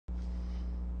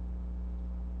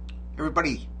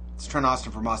Everybody, it's Trent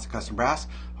Austin from Austin Custom Brass.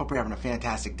 Hope you're having a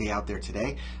fantastic day out there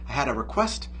today. I had a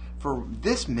request for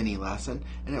this mini lesson,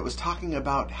 and it was talking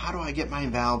about how do I get my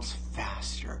valves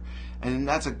faster. And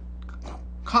that's a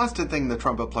constant thing the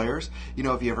trumpet players. You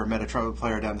know, if you ever met a trumpet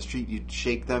player down the street, you'd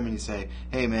shake them and you say,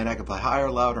 hey man, I can play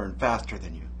higher, louder, and faster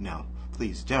than you. No,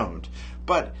 please don't.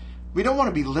 But we don't want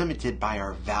to be limited by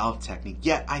our valve technique.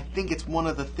 Yet, I think it's one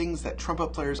of the things that trumpet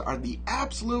players are the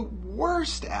absolute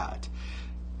worst at.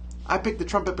 I picked the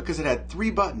trumpet because it had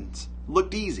 3 buttons,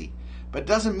 looked easy, but it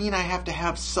doesn't mean I have to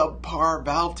have subpar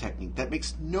valve technique. That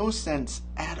makes no sense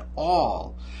at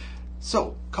all.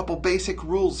 So, a couple basic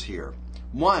rules here.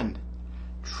 1,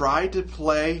 try to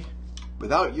play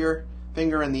without your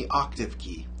finger in the octave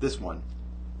key. This one.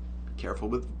 Be careful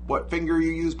with what finger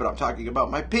you use, but I'm talking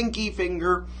about my pinky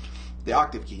finger. The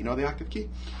octave key. You know the octave key?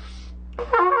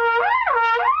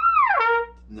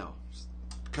 No.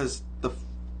 Because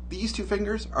these 2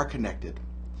 fingers are connected.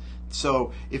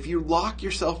 So if you lock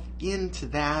yourself into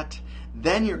that,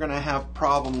 then you're going to have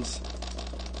problems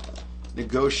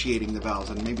negotiating the valves.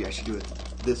 And maybe I should do it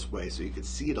this way so you could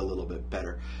see it a little bit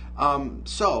better.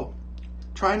 So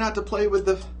try not to play your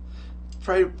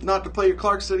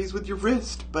Clarke studies with your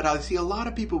wrist. But I see a lot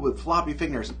of people with floppy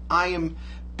fingers. I am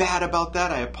bad about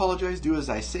that. I apologize. Do as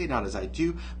I say, not as I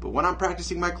do. But when I'm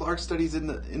practicing my Clarke studies in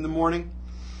the morning,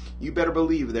 you better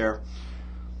believe they're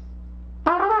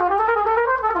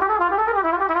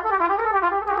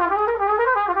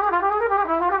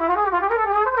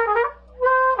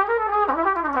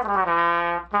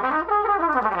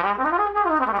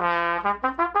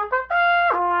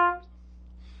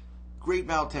great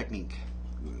valve technique.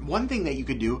 One thing that you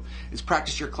could do is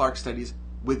practice your Clarke studies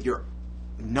with your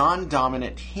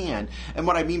non-dominant hand. And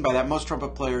what I mean by that, most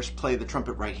trumpet players play the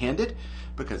trumpet right-handed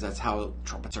because that's how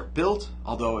trumpets are built.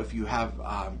 Although if you have,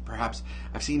 perhaps,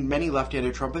 I've seen many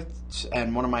left-handed trumpets,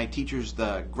 and one of my teachers,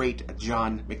 the great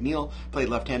John McNeil, played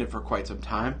left-handed for quite some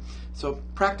time. So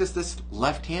practice this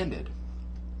left-handed.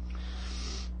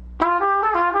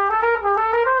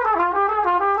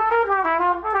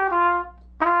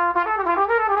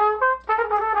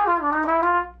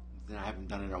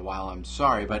 I'm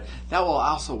sorry, but that will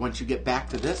also, once you get back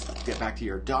to this, get back to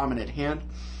your dominant hand,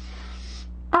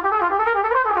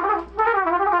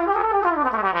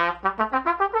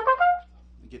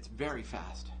 it gets very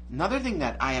fast. Another thing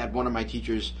that I had one of my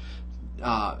teachers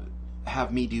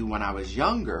have me do when I was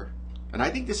younger, and I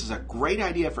think this is a great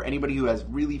idea for anybody who has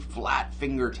really flat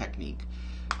finger technique,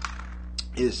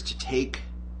 is to take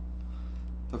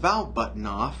the valve button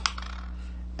off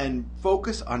and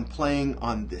focus on playing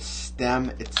on the stem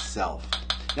itself.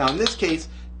 Now in this case,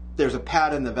 there's a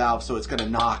pad in the valve, so it's going to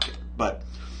knock it, but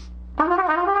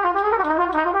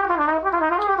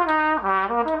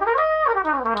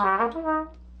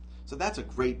so that's a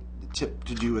great tip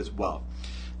to do as well.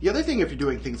 The other thing, if you're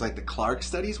doing things like the Clarke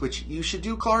studies, which you should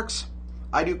do Clarkes,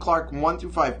 I do Clarke 1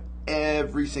 through 5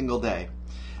 every single day.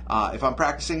 If I'm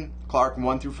practicing Clarke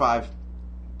 1 through 5,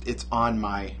 it's on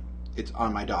my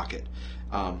docket.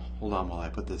 Hold on while I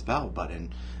put this valve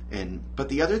button in. But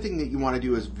the other thing that you want to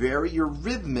do is vary your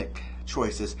rhythmic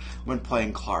choices when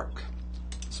playing Clarke,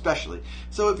 especially.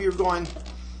 So if you're going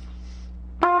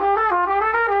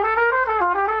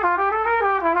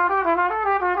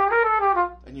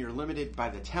and you're limited by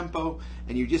the tempo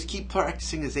and you just keep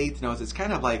practicing as 8th notes, it's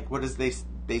kind of like, what does they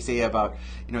say about,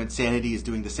 you know, insanity is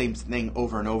doing the same thing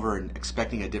over and over and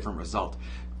expecting a different result.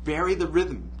 Vary the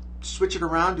rhythm. Switch it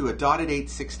around to a dotted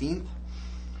 8/16th.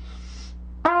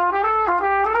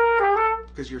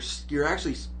 Because you're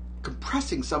actually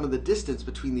compressing some of the distance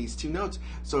between these 2 notes,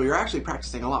 so you're actually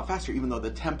practicing a lot faster, even though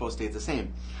the tempo stays the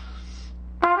same.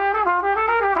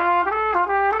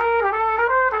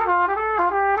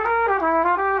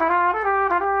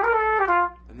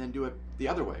 And then do it the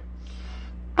other way.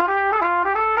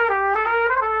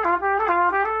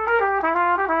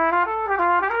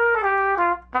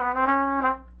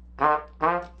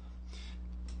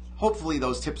 Hopefully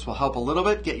those tips will help a little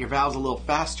bit, get your valves a little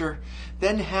faster.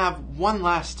 Then have one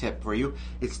last tip for you.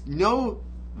 It's know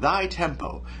thy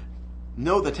tempo.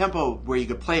 Know the tempo where you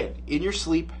could play it in your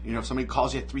sleep. You know, if somebody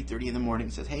calls you at 3:30 in the morning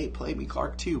and says, hey, play me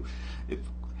Clarke 2. If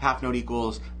half note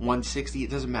equals 160, it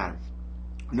doesn't matter.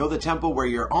 Know the tempo where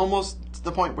you're almost to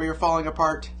the point where you're falling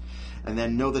apart. And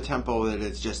then know the tempo that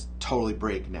it's just totally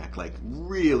breakneck, like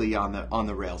really on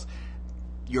the rails.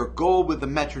 Your goal with the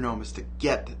metronome is to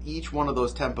get each one of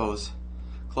those tempos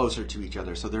closer to each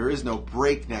other. So there is no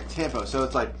breakneck tempo. So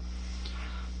it's like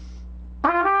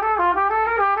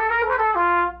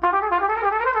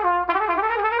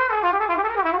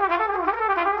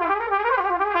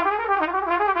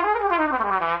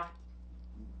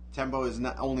Tempo is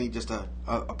not only just a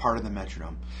part of the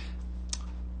metronome.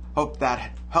 Hope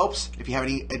that helps. If you have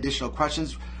any additional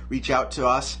questions, reach out to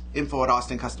us,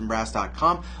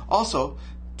 info@austinCustomBrass.com. Also,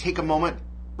 take a moment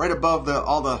right above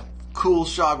all the cool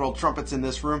Shogwell trumpets in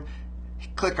this room.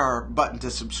 Click our button to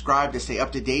subscribe to stay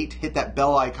up to date. Hit that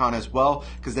bell icon as well,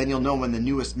 because then you'll know when the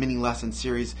newest mini lesson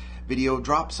series video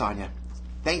drops on you.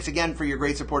 Thanks again for your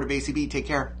great support of ACB. Take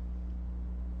care.